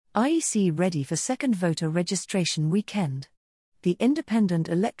IEC ready for second voter registration weekend. The Independent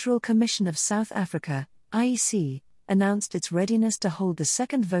Electoral Commission of South Africa, IEC, announced its readiness to hold the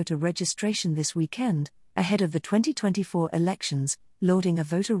second voter registration this weekend, ahead of the 2024 elections, lauding a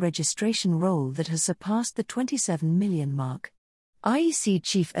voter registration roll that has surpassed the 27 million mark. IEC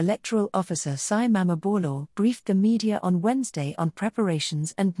Chief Electoral Officer Sy Mamabolo briefed the media on Wednesday on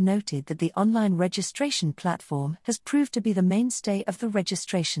preparations and noted that the online registration platform has proved to be the mainstay of the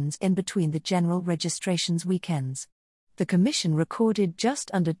registrations in between the general registrations weekends. The Commission recorded just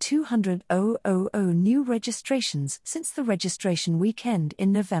under 200,000 new registrations since the registration weekend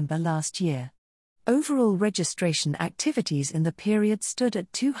in November last year. Overall registration activities in the period stood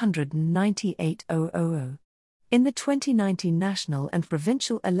at 298,000. In the 2019 national and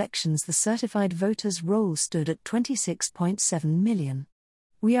provincial elections, the certified voters' roll stood at 26.7 million.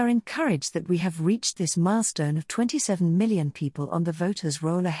 We are encouraged that we have reached this milestone of 27 million people on the voters'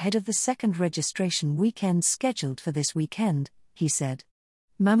 roll ahead of the second registration weekend scheduled for this weekend, he said.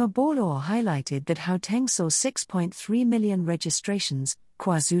 Mamabolo highlighted that Gauteng saw 6.3 million registrations,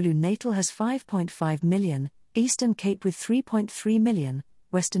 KwaZulu-Natal has 5.5 million, Eastern Cape with 3.3 million,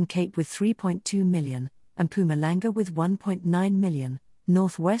 Western Cape with 3.2 million, and Mpumalanga with 1.9 million,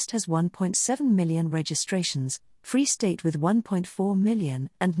 Northwest has 1.7 million registrations, Free State with 1.4 million,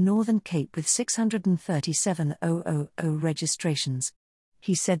 and Northern Cape with 637,000 registrations.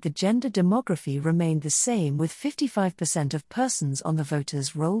 He said the gender demography remained the same, with 55% of persons on the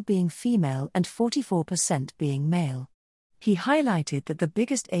voters' roll being female and 44% being male. He highlighted that the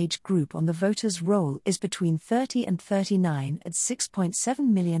biggest age group on the voters' roll is between 30 and 39 at 6.7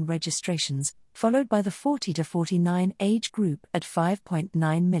 million registrations, followed by the 40 to 49 age group at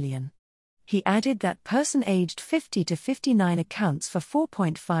 5.9 million. He added that person aged 50 to 59 accounts for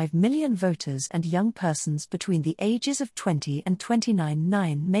 4.5 million voters, and young persons between the ages of 20 and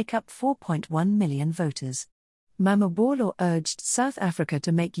 29 make up 4.1 million voters. Mamabolo urged South Africa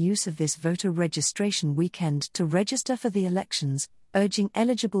to make use of this voter registration weekend to register for the elections, urging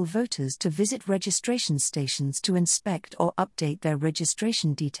eligible voters to visit registration stations to inspect or update their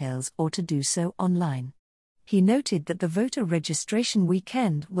registration details or to do so online. He noted that the voter registration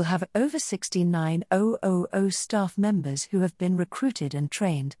weekend will have over 69,000 staff members who have been recruited and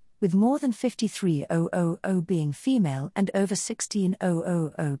trained, with more than 53,000 being female and over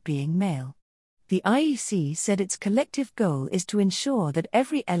 16,000 being male. The IEC said its collective goal is to ensure that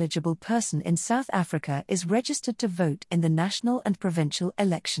every eligible person in South Africa is registered to vote in the national and provincial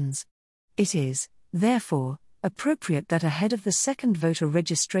elections. It is, therefore, appropriate that ahead of the second voter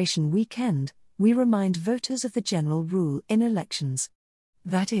registration weekend, we remind voters of the general rule in elections.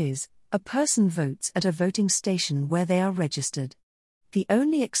 That is, a person votes at a voting station where they are registered. The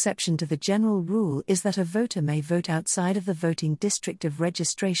only exception to the general rule is that a voter may vote outside of the voting district of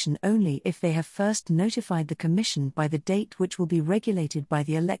registration only if they have first notified the Commission by the date which will be regulated by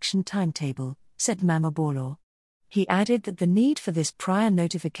the election timetable, said Mamabolo. He added that the need for this prior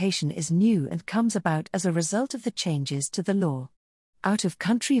notification is new and comes about as a result of the changes to the law.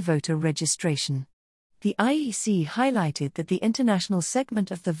 Out-of-country voter registration. The IEC highlighted that the international segment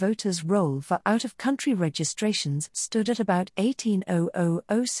of the voters' roll for out-of-country registrations stood at about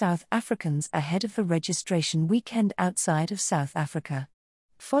 18,000 South Africans ahead of the registration weekend outside of South Africa.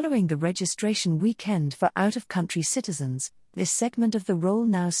 Following the registration weekend for out-of-country citizens, this segment of the roll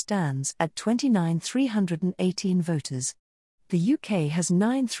now stands at 29,318 voters. The UK has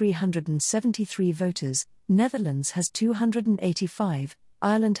 9,373 voters, Netherlands has 285,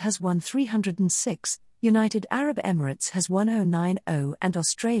 Ireland has 1,306, United Arab Emirates has 1,090 and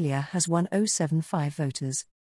Australia has 1,075 voters.